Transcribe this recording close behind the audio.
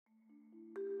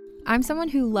I'm someone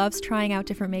who loves trying out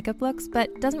different makeup looks,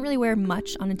 but doesn't really wear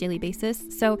much on a daily basis,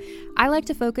 so I like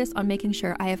to focus on making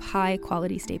sure I have high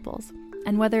quality staples.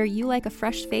 And whether you like a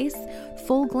fresh face,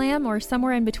 full glam, or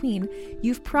somewhere in between,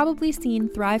 you've probably seen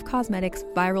Thrive Cosmetics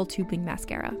Viral Tubing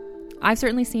Mascara. I've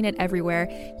certainly seen it everywhere.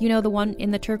 You know, the one in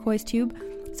the turquoise tube?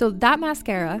 So that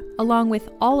mascara, along with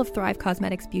all of Thrive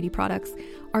Cosmetics beauty products,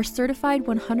 are certified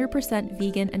 100%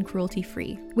 vegan and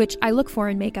cruelty-free, which I look for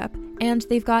in makeup, and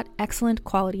they've got excellent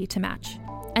quality to match.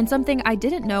 And something I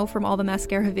didn't know from all the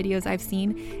mascara videos I've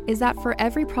seen is that for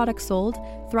every product sold,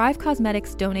 Thrive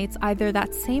Cosmetics donates either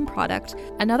that same product,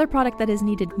 another product that is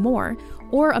needed more,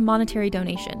 or a monetary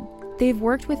donation. They've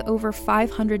worked with over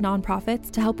 500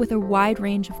 nonprofits to help with a wide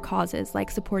range of causes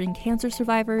like supporting cancer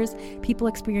survivors, people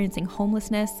experiencing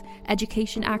homelessness,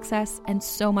 education access, and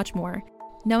so much more.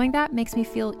 Knowing that makes me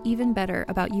feel even better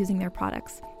about using their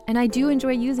products. And I do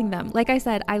enjoy using them. Like I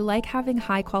said, I like having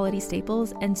high quality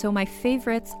staples, and so my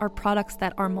favorites are products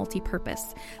that are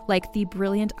multi-purpose, like the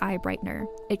Brilliant Eye Brightener.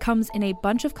 It comes in a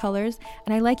bunch of colors,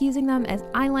 and I like using them as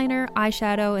eyeliner,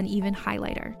 eyeshadow, and even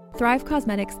highlighter. Thrive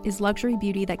Cosmetics is luxury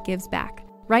beauty that gives back.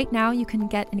 Right now, you can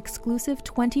get an exclusive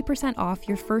 20% off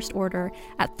your first order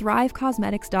at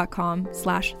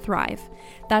thrivecosmetics.com/thrive.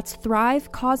 That's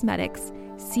Thrive Cosmetics,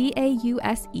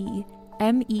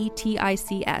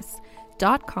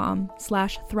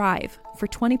 CAUSEMETICS.com/thrive for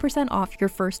 20% off your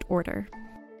first order.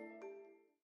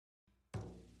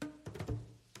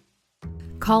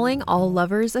 Calling all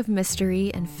lovers of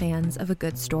mystery and fans of a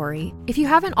good story. If you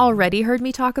haven't already heard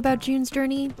me talk about June's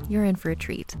Journey, you're in for a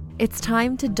treat. It's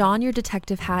time to don your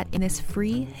detective hat in this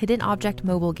free hidden object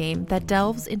mobile game that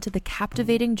delves into the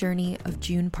captivating journey of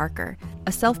June Parker,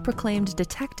 a self-proclaimed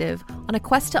detective on a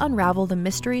quest to unravel the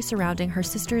mystery surrounding her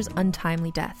sister's untimely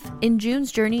death. In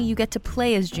June's Journey, you get to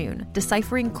play as June,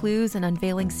 deciphering clues and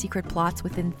unveiling secret plots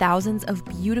within thousands of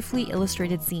beautifully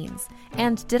illustrated scenes.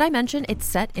 And did I mention it's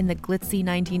set in the glitzy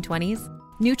 1920s?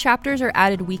 New chapters are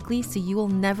added weekly, so you will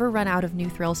never run out of new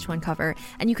thrills to uncover,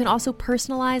 and you can also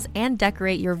personalize and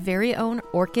decorate your very own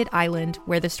Orchid Island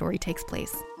where the story takes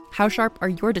place. How sharp are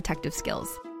your detective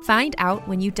skills? Find out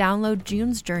when you download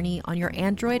June's Journey on your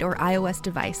Android or iOS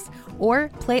device, or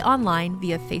play online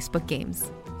via Facebook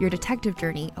Games. Your detective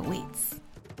journey awaits.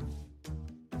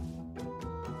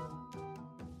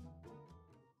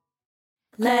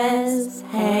 Let's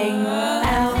hang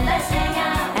out. Let's hang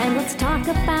out. And let's talk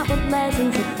about what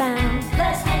lessons are found.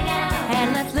 Let's hang out.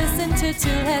 And let's listen to two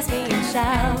lesbians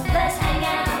shout. Let's hang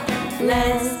out.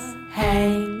 Let's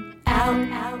hang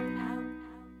out.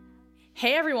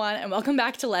 Hey everyone, and welcome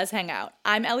back to Let's Hang Out.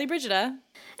 I'm Ellie Brigida.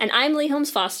 And I'm Lee Holmes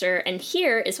Foster, and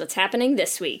here is what's happening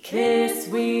this week. This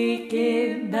week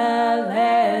in the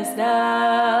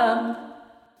Lesdom.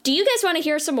 Do you guys want to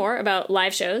hear some more about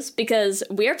live shows? Because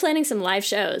we are planning some live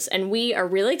shows, and we are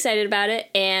really excited about it,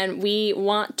 and we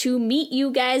want to meet you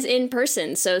guys in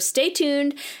person. So stay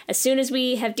tuned. As soon as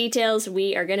we have details,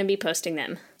 we are going to be posting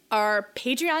them. Our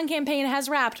Patreon campaign has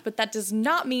wrapped, but that does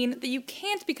not mean that you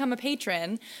can't become a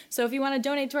patron. So if you want to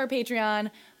donate to our Patreon,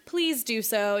 please do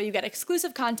so. You get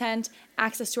exclusive content,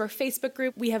 access to our Facebook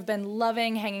group. We have been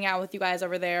loving hanging out with you guys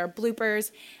over there,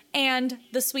 bloopers, and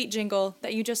the sweet jingle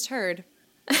that you just heard.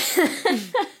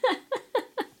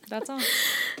 That's all.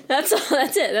 That's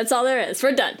it. That's all there is.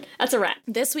 We're done. That's a wrap.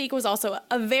 This week was also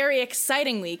a very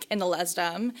exciting week in the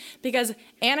Lesdom because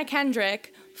Anna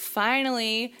Kendrick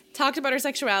finally talked about her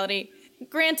sexuality.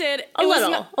 Granted, a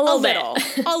little,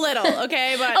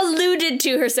 okay, but alluded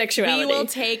to her sexuality. We will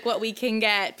take what we can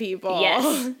get, people.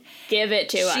 Yes, give it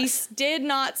to us. She did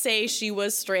not say she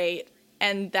was straight,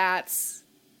 and that's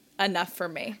enough for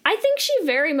me. I think she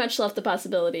very much left the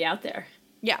possibility out there.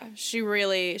 Yeah, she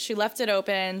left it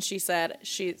open. She said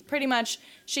she's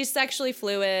sexually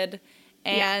fluid,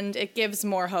 and it gives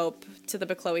more hope to the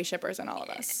Chloe shippers and all of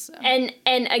us. So. And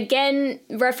again,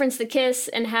 reference the kiss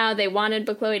and how they wanted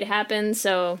Chloe to happen.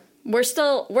 So we're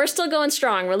still going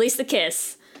strong. Release the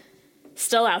kiss.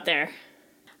 Still out there.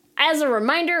 As a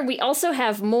reminder, we also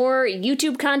have more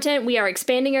YouTube content. We are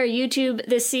expanding our YouTube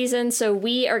this season, so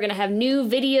we are going to have new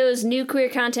videos, new queer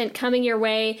content coming your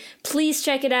way. Please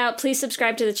check it out. Please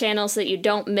subscribe to the channel so that you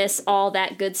don't miss all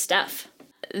that good stuff.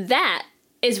 That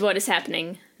is what is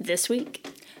happening this week.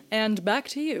 And back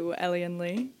to you, Ellie and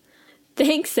Lee.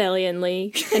 Thanks, Ellie and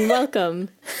Lee, and welcome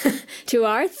to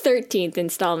our 13th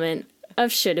installment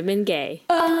of Shoulda Been Gay.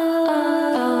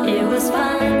 Oh, it was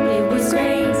fun, it was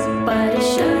great, but it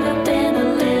should have been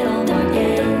a little more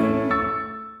gay.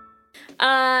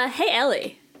 Hey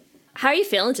Ellie, how are you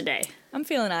feeling today? I'm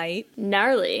feeling aight.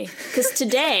 Gnarly, because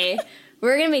today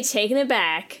we're going to be taking it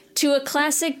back to a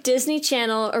classic Disney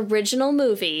Channel original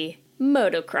movie,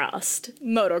 Motocrossed.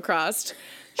 Motocrossed.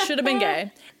 Should have been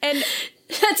gay. And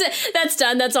That's it. That's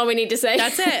done. That's all we need to say.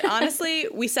 that's it. Honestly,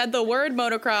 we said the word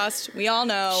motocrossed. We all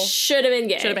know. Should have been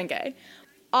gay. Should have been gay.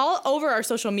 All over our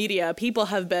social media, people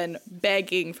have been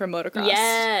begging for motocross.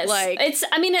 Yes. Like, it's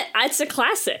a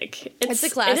classic. It's a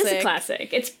classic. It is a classic.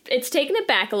 It's taken it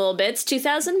back a little bit. It's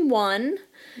 2001.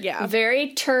 yeah.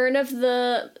 Very turn of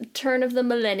the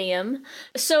millennium.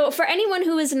 So for anyone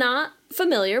who is not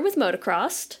familiar with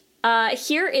Motocrossed,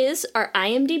 here is our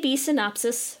IMDb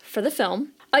synopsis for the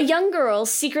film. A young girl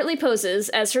secretly poses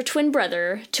as her twin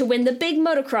brother to win the big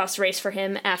motocross race for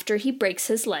him after he breaks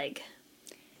his leg.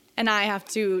 And I have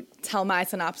to tell my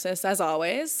synopsis, as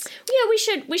always.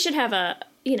 Yeah, we should have a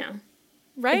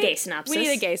Right? a gay synopsis. We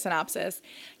need a gay synopsis.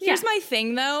 Here's my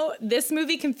thing, though. This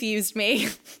movie confused me.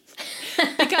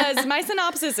 Because my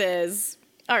synopsis is...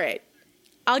 All right,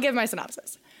 I'll give my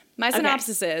synopsis. My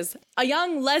synopsis is, a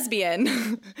young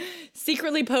lesbian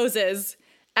secretly poses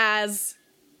as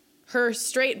her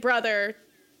straight brother,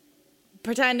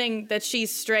 pretending that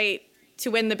she's straight to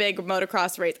win the big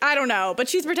motocross race. I don't know, but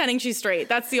she's pretending she's straight.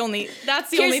 That's the only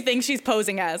thing she's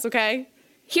posing as, okay?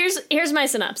 Here's my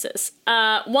synopsis.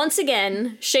 Once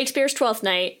again, Shakespeare's Twelfth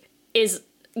Night is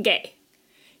gay.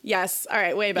 Yes. All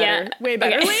right. Way better. Yeah, Way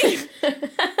better. okay.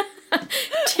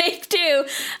 Take 2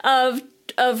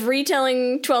 of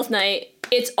retelling Twelfth Night.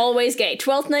 It's always gay.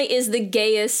 Twelfth Night is the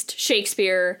gayest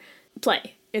Shakespeare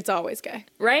play. It's always gay.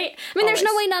 Right? I mean, there's no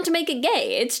Always. way not to make it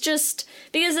gay. It's just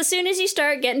because as soon as you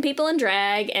start getting people in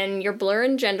drag and you're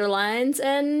blurring gender lines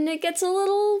and it gets a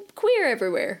little queer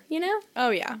everywhere, you know? Oh,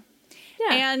 yeah.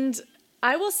 Yeah. And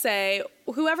I will say,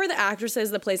 whoever the actress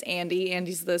is that plays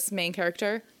Andy's this main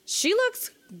character, she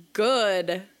looks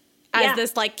good as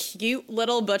this, like, cute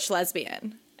little butch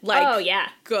lesbian. Like, oh, yeah.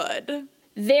 good.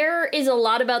 There is a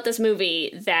lot about this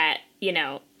movie that, you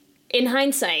know, in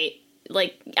hindsight,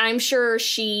 like, I'm sure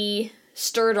she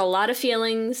stirred a lot of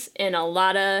feelings in a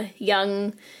lot of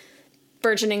young,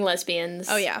 burgeoning lesbians.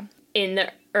 Oh, yeah. In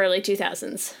the early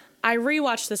 2000s. I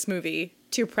rewatched this movie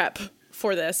to prep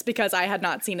for this because I had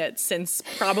not seen it since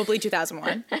probably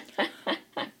 2001.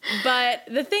 But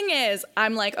the thing is,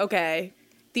 I'm like, okay,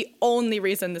 the only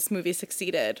reason this movie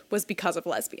succeeded was because of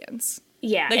lesbians.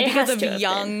 Yeah, Like, it because has to of have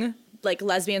young, been. like,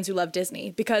 lesbians who love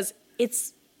Disney. Because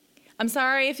I'm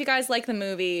sorry if you guys like the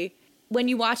movie. When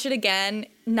you watch it again,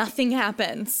 nothing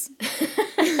happens.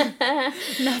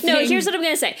 Nothing. No, here's what I'm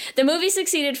going to say. The movie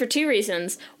succeeded for 2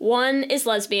 reasons. 1 is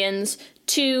lesbians.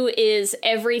 2 is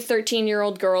every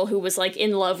 13-year-old girl who was, like,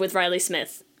 in love with Riley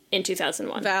Smith in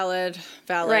 2001. Valid.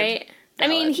 Right? I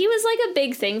mean, Valid. he was, like, a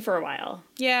big thing for a while.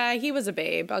 Yeah, he was a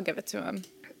babe. I'll give it to him.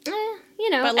 You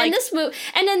know, But, like-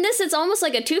 and then this, it's almost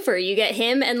like a twofer. You get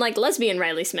him and, like, lesbian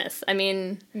Riley Smith. I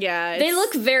mean, Yeah. they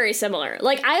look very similar.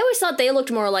 Like, I always thought they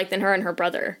looked more alike than her and her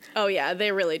brother. Oh, yeah,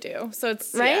 they really do. So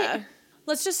it's, Right? yeah.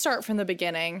 Let's just start from the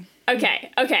beginning.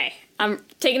 Okay. I'm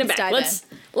taking it back. dive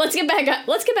Let's get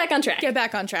back on track. Get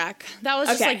back on track. That was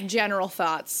just, Okay. like, general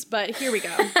thoughts. But here we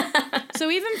go. So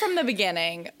even from the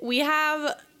beginning, we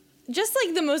have just,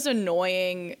 like, the most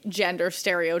annoying gender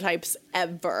stereotypes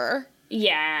ever.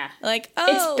 Yeah. Like,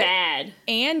 It's bad.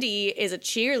 Andy is a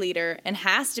cheerleader and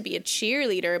has to be a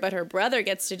cheerleader, but her brother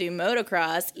gets to do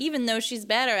motocross, even though she's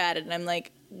better at it. And I'm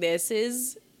like,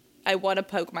 I want to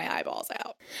poke my eyeballs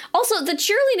out. Also, the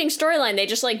cheerleading storyline, they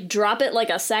just, like, drop it like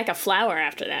a sack of flour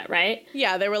after that, right?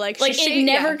 Yeah, they were like, Like, it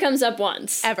never comes up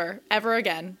once. ever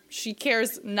again. She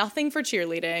cares nothing for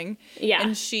cheerleading. Yeah.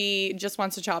 And she just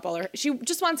wants to she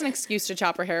just wants an excuse to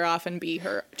chop her hair off and be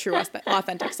her true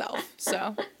authentic self.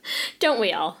 So Don't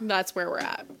we all? that's where we're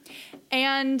at.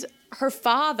 And her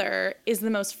father is the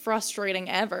most frustrating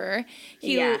ever.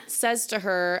 He Yeah. says to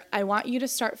her, I want you to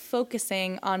start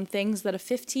focusing on things that a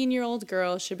 15-year-old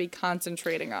girl should be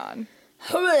concentrating on.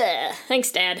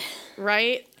 Thanks, Dad.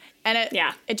 Right? And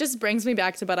it just brings me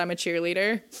back to But I'm a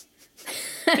Cheerleader.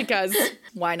 Because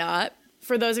why not?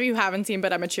 For those of you who haven't seen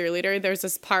But I'm a Cheerleader, there's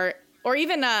this part, or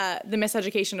even The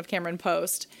Miseducation of Cameron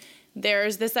Post,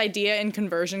 there's this idea in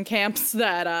conversion camps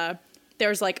that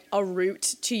there's, like, a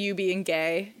root to you being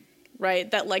gay, right?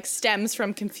 That, like, stems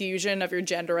from confusion of your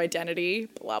gender identity,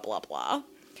 blah, blah, blah.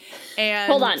 And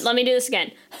Hold on, let me do this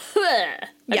again. Okay.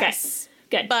 Yes.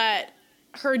 Good. But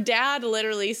her dad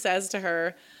literally says to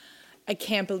her, I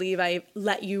can't believe I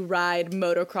let you ride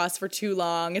motocross for too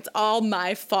long. It's all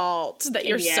my fault that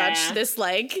you're such this,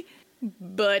 like,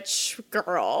 butch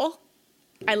girl.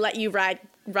 I let you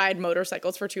ride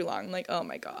motorcycles for too long. I'm like, oh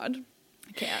my God.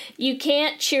 I can't. You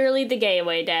can't cheerlead the gay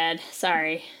away, Dad.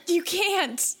 Sorry. You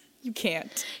can't. You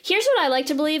can't. Here's what I like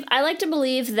to believe. I like to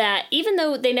believe that even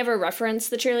though they never reference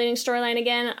the cheerleading storyline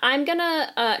again, I'm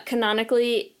gonna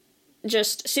canonically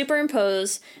just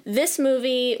superimpose this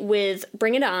movie with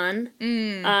Bring It On,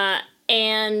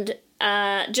 and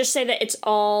just say that it's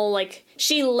all, like,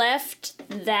 she left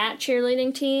that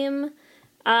cheerleading team.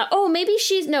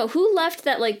 Who left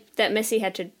that, like, that Missy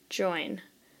had to join?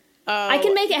 Oh, I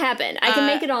can make it happen. I can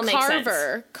make it all make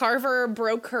sense. Carver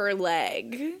broke her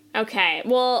leg. Okay,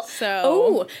 well,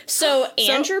 so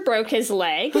Andrew broke his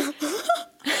leg.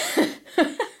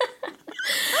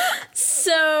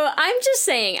 So I'm just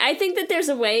saying, I think that there's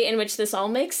a way in which this all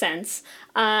makes sense.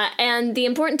 And the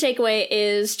important takeaway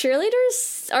is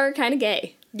cheerleaders are kind of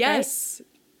gay. Yes. Right?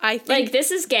 I think. Like, this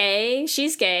is gay,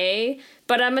 she's gay,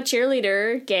 but I'm a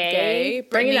cheerleader, gay.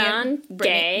 Bring it on,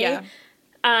 gay.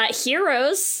 Yeah.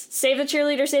 Heroes, save the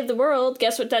cheerleader, save the world.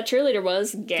 Guess what that cheerleader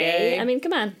was? Gay. I mean,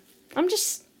 come on.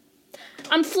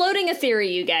 I'm floating a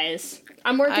theory, you guys.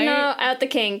 I'm working out the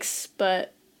kinks,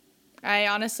 but I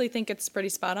honestly think it's pretty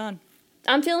spot on.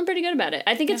 I'm feeling pretty good about it.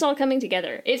 I think it's all coming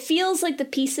together. It feels like the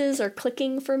pieces are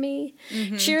clicking for me.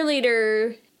 Mm-hmm.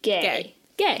 Cheerleader, gay.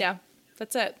 Yeah,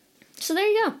 that's it. So there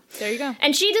you go.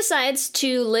 And she decides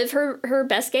to live her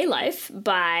best gay life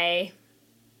by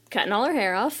cutting all her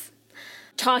hair off,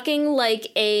 talking like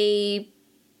a,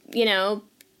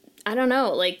 I don't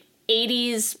know, like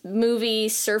 80s movie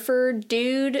surfer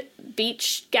dude,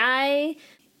 beach guy.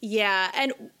 Yeah,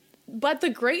 but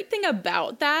the great thing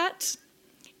about that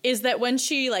is that when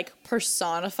she, like,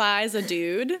 personifies a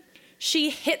dude, she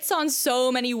hits on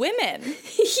so many women.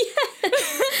 Yeah,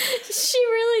 she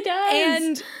really does.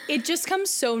 And it just comes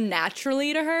so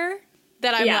naturally to her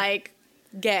that I'm like,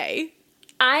 gay.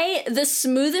 The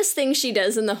smoothest thing she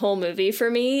does in the whole movie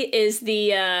for me is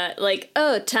the,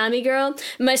 oh, Tommy girl,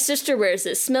 my sister wears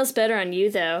it. Smells better on you,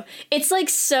 though. It's, like,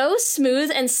 so smooth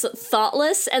and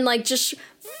thoughtless and, like, just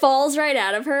falls right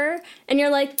out of her. And you're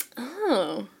like,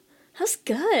 oh, that's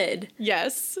good.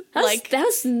 Yes. That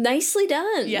was nicely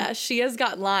done. Yeah, she has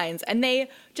got lines. And they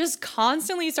just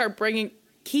constantly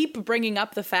keep bringing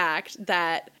up the fact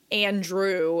that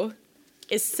Andrew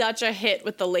is such a hit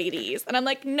with the ladies. And I'm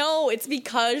like, no, it's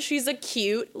because she's a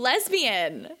cute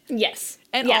lesbian. Yes.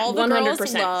 And all the 100%.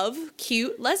 Girls love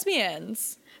cute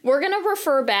lesbians. We're going to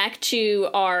refer back to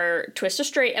our Twist of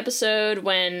Straight episode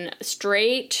when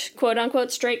straight,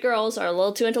 quote-unquote, straight girls are a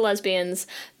little too into lesbians.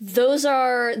 Those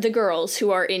are the girls who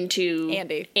are into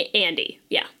Andy. Andy,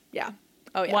 yeah. Yeah.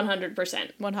 Oh, yeah. 100%.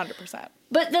 100%.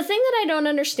 But the thing that I don't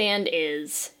understand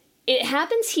is it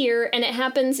happens here and it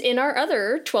happens in our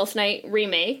other 12th Night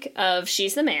remake of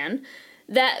She's the Man,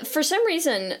 that for some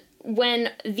reason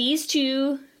when these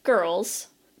two girls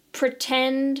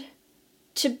pretend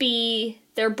to be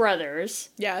their brothers,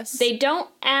 yes, they don't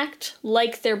act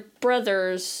like their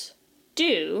brothers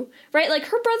do, right? Like,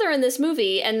 her brother in this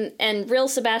movie and real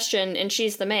Sebastian and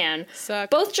She's the Man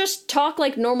both just talk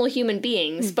like normal human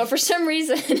beings, but for some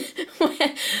reason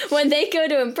when they go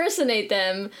to impersonate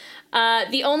them,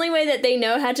 the only way that they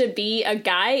know how to be a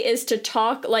guy is to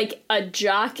talk like a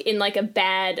jock in, like, a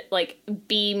bad, like,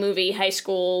 B-movie high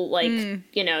school, like,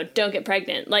 don't get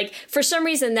pregnant. Like, for some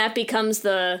reason that becomes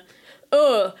the,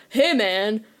 hey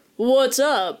man, what's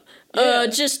up? Yeah.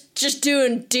 Just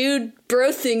doing dude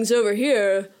bro things over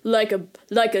here like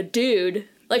a dude.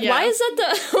 Like, why is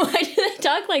that why do they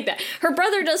talk like that? Her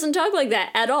brother doesn't talk like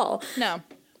that at all. No.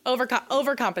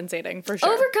 Overcompensating, for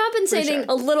sure. Overcompensating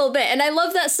a little bit. And I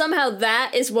love that somehow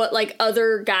that is what, like,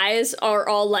 other guys are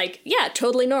all like, yeah,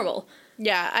 totally normal.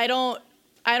 Yeah, I don't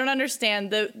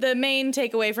understand. The main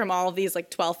takeaway from all of these, like,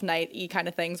 12th Night-y kind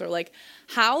of things are, like,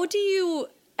 how do you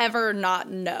ever not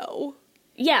know?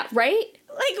 Yeah, right?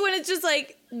 Like, when it's just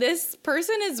like, this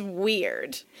person is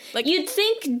weird. Like, you'd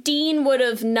think Dean would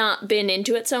have not been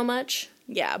into it so much.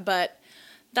 Yeah, but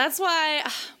that's why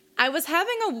I was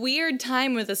having a weird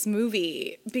time with this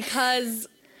movie, because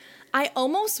I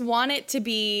almost want it to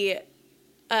be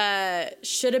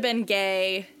should have been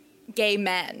gay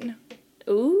men.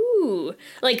 Ooh.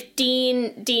 Like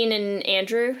Dean and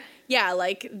Andrew? Yeah,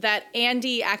 like that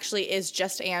Andy actually is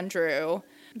just Andrew.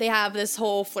 They have this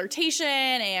whole flirtation,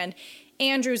 and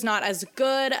Andrew's not as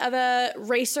good of a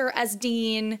racer as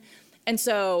Dean, and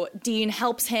so Dean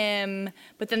helps him,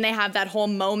 but then they have that whole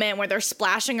moment where they're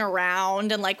splashing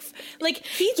around, and like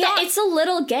he thought... Yeah, it's a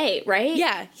little gay, right?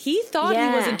 Yeah, he thought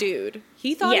he was a dude.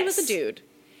 He thought he was a dude.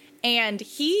 And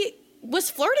he was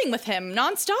flirting with him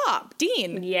nonstop,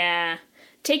 Dean. Yeah.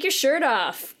 Take your shirt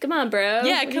off. Come on, bro.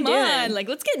 Yeah, come on. Like,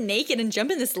 let's get naked and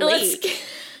jump in this lake.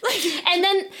 And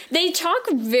then they talk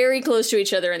very close to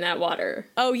each other in that water.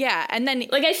 Oh, yeah. And then...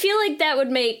 Like, I feel like that would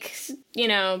make,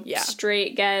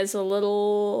 straight guys a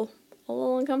little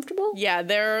uncomfortable. Yeah,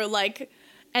 they're, like...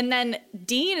 And then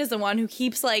Dean is the one who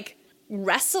keeps, like,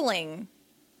 wrestling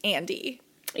Andy.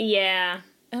 Yeah.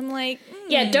 I'm like...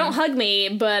 Yeah, don't hug me,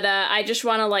 but I just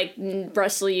want to, like,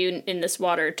 wrestle you in this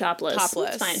water topless.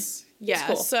 It's fine. Yeah,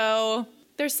 cool. So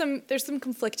there's some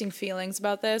conflicting feelings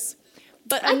about this.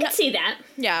 But I can see that.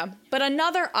 Yeah, but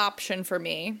another option for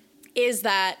me is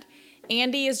that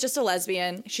Andy is just a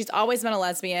lesbian. She's always been a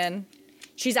lesbian.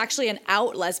 She's actually an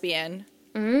out lesbian.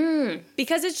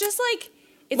 Because it's just like...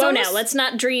 Now, let's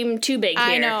not dream too big here.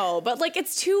 I know, but like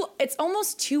it's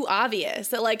almost too obvious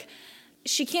that like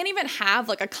she can't even have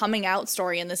like a coming out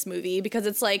story in this movie because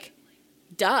it's like,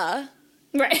 duh.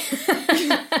 Right.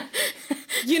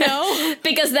 You know?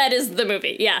 Because that is the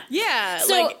movie, yeah. Yeah.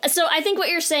 So I think what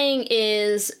you're saying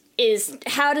is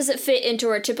how does it fit into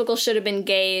our typical should have been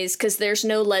gays because there's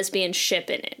no lesbian ship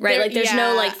in it, right? Like there's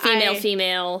no like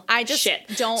female I just ship.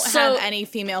 Don't have any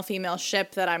female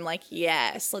ship that I'm like,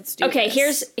 yes, let's do okay,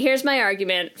 this. here's my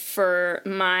argument for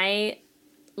my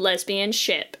lesbian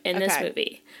ship in this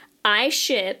movie. I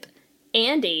ship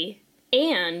Andy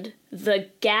and the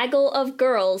gaggle of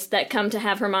girls that come to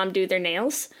have her mom do their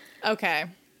nails. Okay.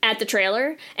 At the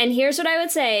trailer. And here's what I would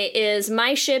say is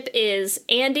my ship is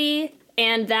Andy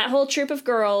and that whole troop of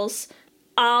girls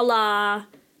a la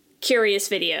Curious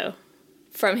Video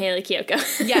from Hayley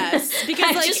Kiyoko. Yes.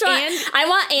 Because I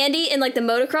want Andy in like the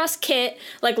motocross kit,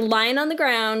 like lying on the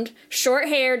ground, short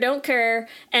hair, don't care,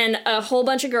 and a whole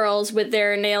bunch of girls with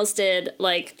their nails did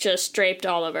like just draped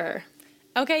all over her.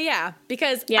 Okay, yeah.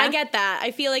 Because I get that.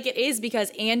 I feel like it is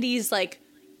because Andy's like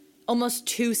almost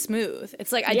too smooth.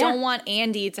 It's like I don't want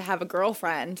Andy to have a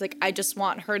girlfriend. Like I just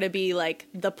want her to be like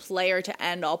the player to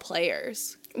end all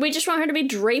players. We just want her to be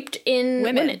draped in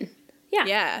women. Yeah.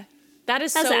 Yeah. That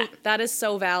is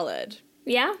so valid.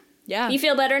 Yeah? Yeah. You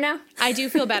feel better now? I do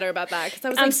feel better about that because I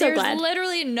was I'm like, so there's glad.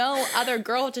 literally no other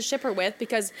girl to ship her with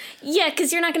because... Yeah,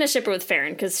 because you're not going to ship her with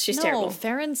Farron because she's terrible. No,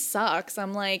 Farron sucks.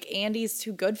 I'm like, Andy's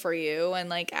too good for you. And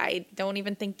like, I don't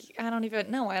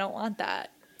want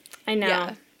that. I know.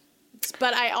 Yeah.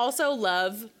 But I also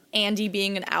love Andy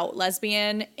being an out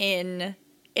lesbian in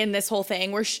this whole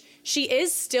thing where she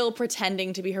is still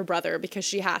pretending to be her brother because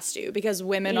she has to, because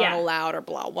women aren't allowed or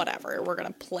blah, whatever. We're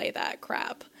going to play that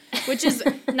crap, which is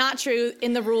not true.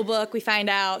 In the rule book, we find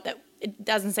out that it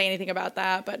doesn't say anything about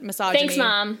that, but misogyny. Thanks,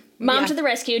 Mom. Mom to the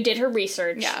rescue, did her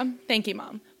research. Yeah, thank you,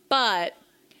 Mom. But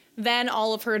then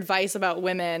all of her advice about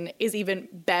women is even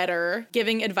better,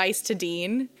 giving advice to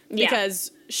Dean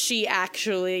because she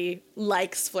actually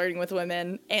likes flirting with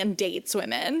women and dates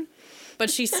women, but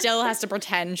she still has to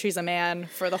pretend she's a man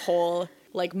for the whole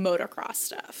like motocross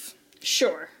stuff.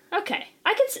 Sure. Okay.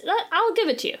 I'll give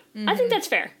it to you. Mm-hmm. I think that's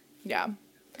fair. Yeah.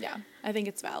 Yeah. I think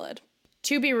it's valid.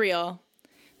 To be real,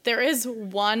 there is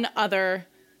one other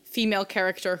female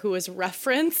character who is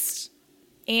referenced.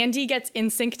 Andy gets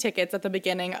NSYNC tickets at the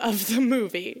beginning of the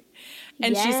movie.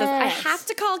 And she says, I have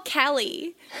to call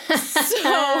Kelly.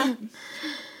 So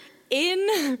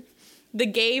in the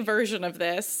gay version of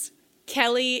this,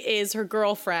 Kelly is her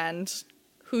girlfriend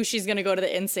who she's going to go to the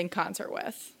NSYNC concert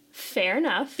with. Fair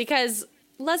enough. Because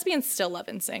lesbians still love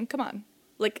NSYNC. Come on.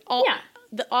 Like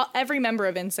every member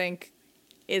of NSYNC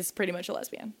is pretty much a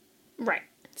lesbian. Right.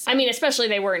 So. I mean, especially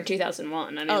they were in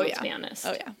 2001. I mean, let's be honest.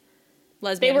 Oh, yeah.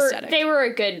 Lesbian aesthetic. They were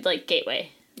a good, like,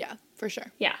 gateway. Yeah, for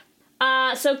sure. Yeah.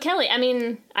 So Kelly, I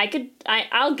mean,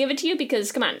 I'll give it to you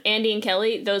because, come on, Andy and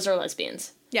Kelly, those are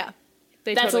lesbians. Yeah.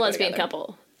 That's a lesbian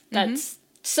couple. That's,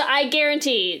 so I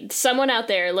guarantee someone out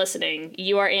there listening,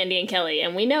 you are Andy and Kelly,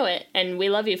 and we know it, and we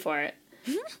love you for it.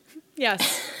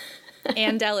 Yes.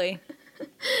 And Deli.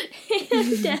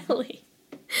 And Deli.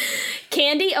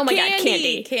 Candy? Oh my God,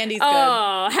 Candy. Candy's good.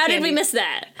 Oh, how did we miss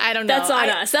that? I don't know. That's on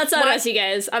us. That's on us, you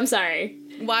guys. I'm sorry.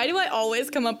 Why do I always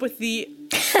come up with the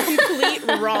complete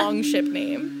wrong ship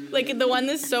name? Like, the one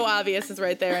that's so obvious is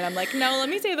right there, and I'm like, no, let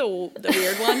me say the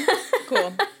weird one.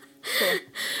 Cool.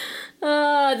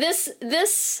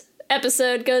 This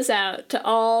episode goes out to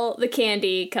all the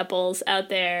Candy couples out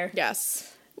there.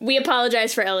 Yes. We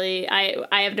apologize for Ellie.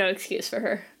 I have no excuse for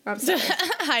her. I'm sorry.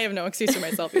 I have no excuse for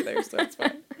myself either, so it's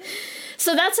fine.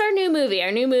 So that's our new movie.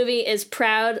 Our new movie is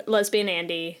proud lesbian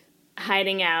Andy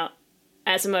hiding out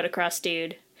as a motocross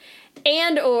dude.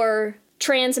 And or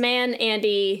trans man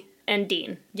Andy and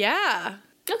Dean. Yeah.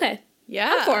 Okay.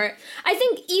 Yeah. I'm for it. I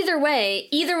think either way,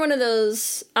 either one of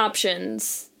those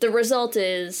options, the result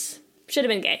is should have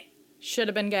been gay. Should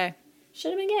have been gay. Should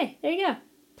have been gay. There you go.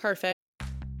 Perfect.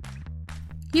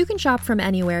 You can shop from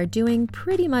anywhere doing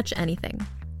pretty much anything.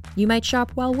 You might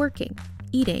shop while working,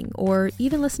 eating, or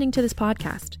even listening to this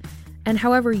podcast. And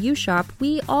however you shop,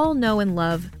 we all know and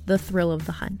love the thrill of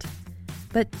the hunt.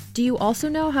 But do you also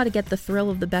know how to get the thrill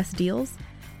of the best deals?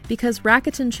 Because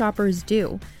Rakuten shoppers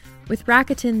do. With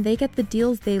Rakuten, they get the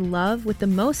deals they love with the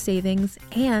most savings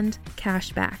and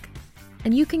cash back.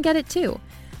 And you can get it too.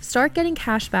 Start getting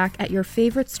cash back at your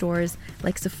favorite stores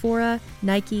like Sephora,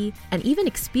 Nike, and even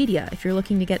Expedia if you're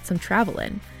looking to get some travel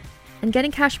in. And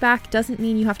getting cash back doesn't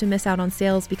mean you have to miss out on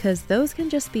sales because those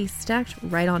can just be stacked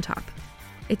right on top.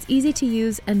 It's easy to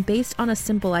use and based on a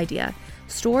simple idea.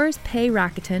 Stores pay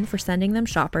Rakuten for sending them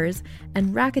shoppers,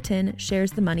 and Rakuten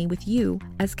shares the money with you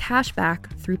as cash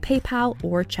back through PayPal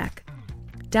or check.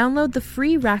 Download the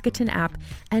free Rakuten app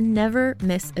and never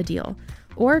miss a deal.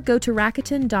 Or go to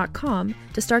Rakuten.com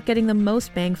to start getting the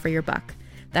most bang for your buck.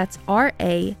 That's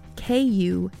Rakuten.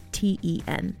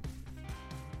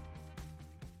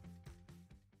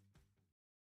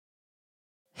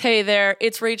 Hey there,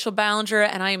 it's Rachel Ballinger,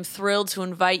 and I am thrilled to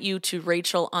invite you to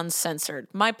Rachel Uncensored,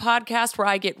 my podcast where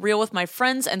I get real with my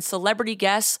friends and celebrity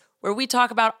guests, where we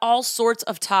talk about all sorts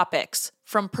of topics.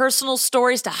 From personal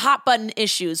stories to hot-button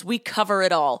issues, we cover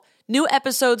it all. New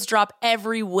episodes drop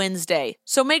every Wednesday,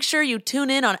 so make sure you tune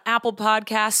in on Apple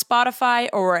Podcasts, Spotify,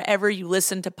 or wherever you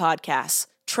listen to podcasts.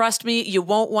 Trust me, you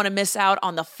won't want to miss out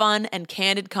on the fun and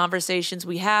candid conversations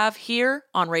we have here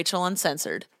on Rachel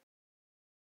Uncensored.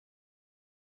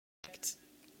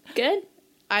 Good?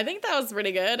 I think that was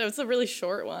pretty good. It was a really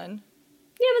short one.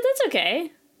 Yeah, but that's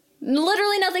okay.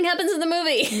 Literally nothing happens in the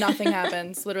movie. Nothing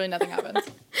happens. Literally nothing happens.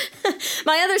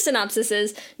 My other synopsis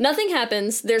is, nothing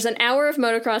happens, there's an hour of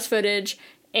motocross footage,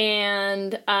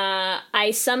 and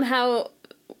I somehow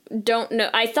don't know.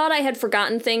 I thought I had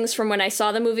forgotten things from when I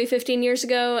saw the movie 15 years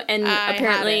ago, and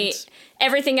apparently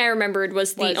everything I remembered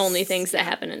was the only things that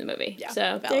happened in the movie. Yeah, so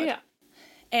valid. there you go.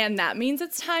 And that means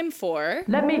it's time for...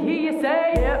 Let me hear you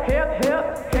say hip, hip,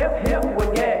 hip, hip, hip,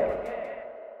 well, yeah.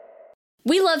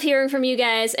 We love hearing from you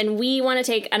guys, and we want to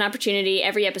take an opportunity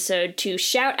every episode to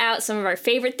shout out some of our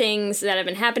favorite things that have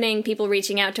been happening, people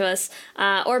reaching out to us,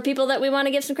 or people that we want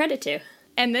to give some credit to.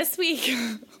 And this week,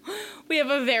 we have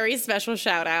a very special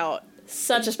shout out.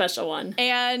 Such a special one.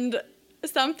 And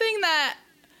something that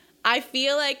I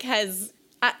feel like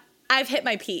I've hit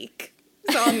my peak.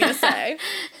 So I'm going to say.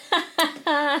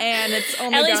 And it's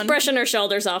only Ellie's brushing her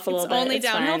shoulders off a little bit. It's only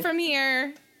downhill fine. from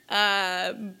here.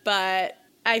 But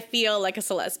I feel like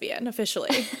a lesbian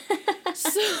officially.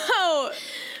 So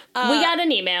we got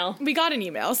an email.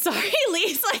 Sorry,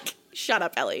 Lee's like, shut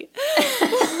up, Ellie.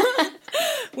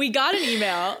 We got an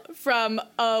email from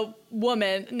a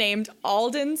woman named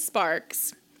Alden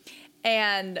Sparks.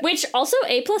 Which also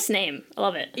A+ name. I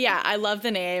love it. Yeah, I love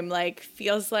the name. Like,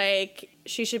 feels like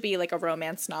she should be like a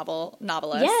romance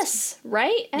novelist. Yes,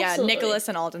 right? Absolutely. Yeah, Nicholas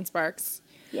and Alden Sparks.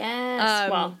 Yes.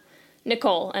 Well,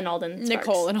 Nicole and Alden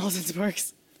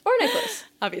Sparks. Or Nicholas.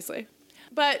 Obviously.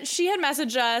 But she had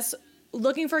messaged us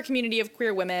looking for a community of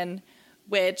queer women,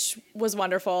 which was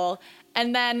wonderful.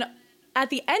 And then at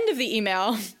the end of the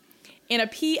email, in a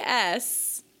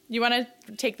PS, you want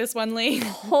to take this one, Lee?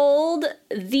 Hold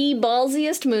the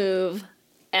ballsiest move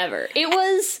ever. It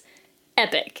was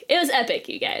epic. It was epic,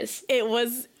 you guys. It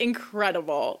was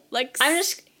incredible. Like,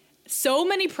 so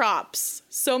many props.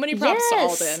 So many props to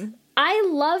Alden. I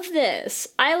love this.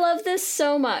 I love this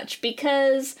so much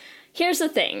because here's the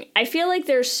thing. I feel like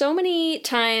there's so many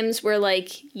times where,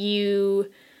 like, you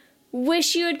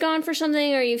wish you had gone for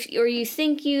something or you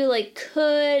think you, like,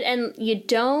 could and you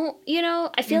don't, you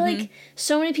know? I feel like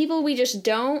so many people, we just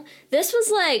don't. This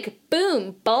was like,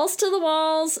 boom, balls to the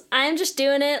walls. I'm just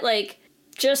doing it. Like,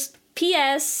 just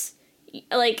P.S.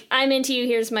 Like, I'm into you.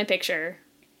 Here's my picture.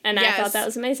 And yes. I thought that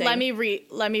was amazing. Let me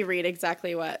read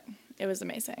exactly what. It was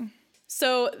amazing.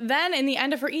 So then in the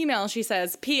end of her email, she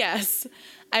says, P.S.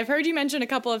 I've heard you mention a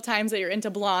couple of times that you're into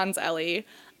blondes, Ellie.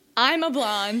 I'm a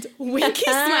blonde, winky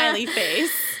smiley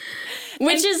face.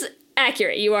 Which is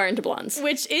accurate. You are into blondes.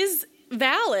 Which is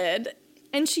valid.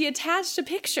 And she attached a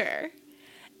picture.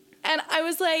 And I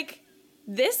was like,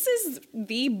 this is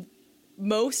the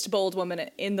most bold woman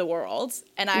in the world.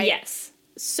 And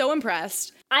so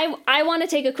impressed. I want to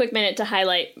take a quick minute to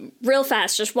highlight real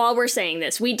fast, just while we're saying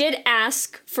this. We did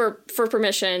ask for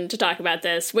permission to talk about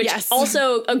this, which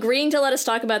also agreeing to let us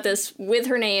talk about this with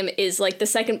her name is like the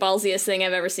second ballsiest thing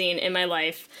I've ever seen in my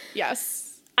life.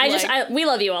 Yes. We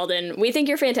love you, Alden. We think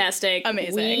you're fantastic.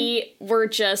 Amazing. We were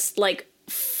just like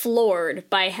floored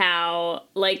by how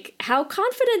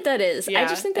confident that is. Yeah, I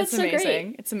just think that's so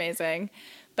amazing. great. It's amazing.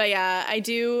 But yeah, I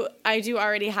do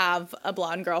already have a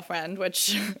blonde girlfriend,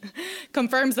 which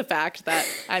confirms the fact that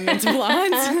I'm into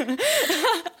blondes.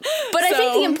 But I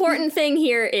think the important thing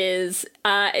here is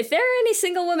if there are any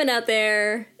single women out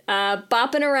there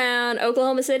bopping around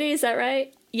Oklahoma City, is that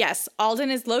right? Yes,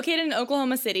 Alden is located in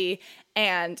Oklahoma City,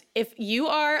 and if you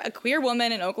are a queer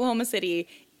woman in Oklahoma City,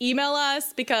 email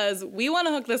us because we want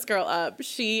to hook this girl up.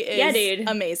 She is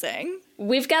amazing.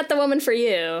 We've got the woman for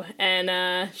you,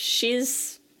 and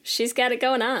she's got it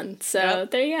going on. So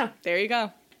There you go. There you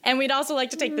go. And we'd also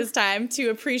like to take this time to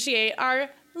appreciate our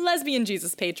lesbian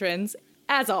Jesus patrons.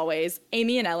 As always,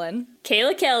 Amy and Ellen,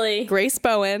 Kayla Kelly, Grace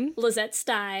Bowen, Lizette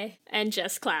Stye, and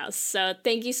Jess Klaus. So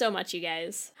thank you so much, you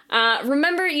guys.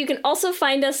 Remember, you can also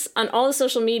find us on all the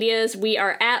social medias. We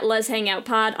are at Les Hangout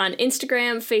Pod on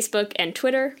Instagram, Facebook, and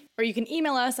Twitter. Or you can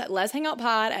email us at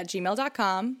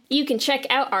leshangoutpod@gmail.com. You can check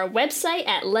out our website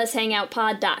at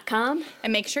leshangoutpod.com.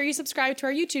 And make sure you subscribe to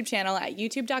our YouTube channel at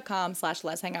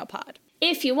youtube.com/leshangoutpod.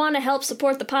 If you want to help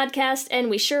support the podcast, and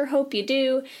we sure hope you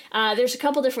do, there's a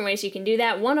couple different ways you can do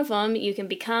that. One of them, you can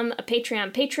become a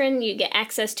Patreon patron. You get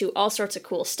access to all sorts of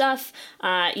cool stuff.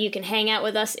 You can hang out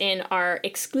with us in our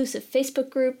exclusive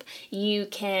Facebook group. You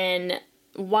can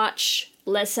watch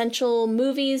Lesential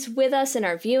movies with us in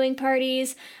our viewing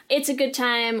parties. It's a good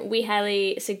time. We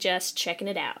highly suggest checking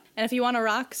it out. And if you want to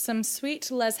rock some sweet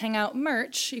Les Hangout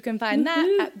merch, you can find that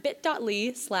at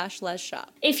bit.ly/lesshop.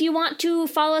 If you want to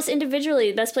follow us individually,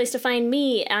 the best place to find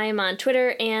me, I am on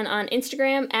Twitter and on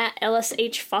Instagram at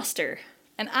LSH Foster.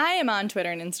 And I am on Twitter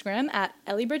and Instagram at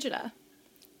Ellie Brigida.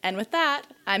 And with that,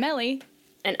 I'm Ellie.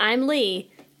 And I'm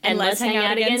Lee. And let's hang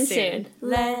out again soon.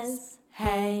 Let's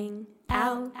hang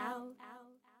out.